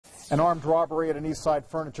An armed robbery at an East Side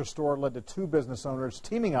furniture store led to two business owners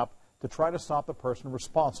teaming up to try to stop the person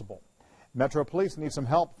responsible. Metro Police need some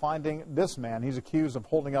help finding this man. He's accused of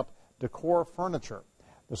holding up Decor furniture.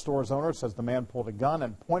 The store's owner says the man pulled a gun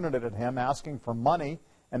and pointed it at him, asking for money,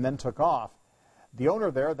 and then took off. The owner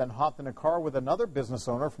there then hopped in a car with another business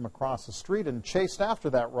owner from across the street and chased after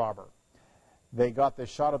that robber. They got this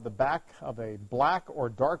shot of the back of a black or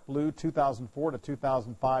dark blue 2004 to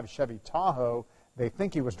 2005 Chevy Tahoe they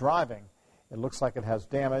think he was driving. It looks like it has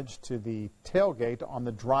damage to the tailgate on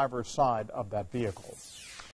the driver's side of that vehicle.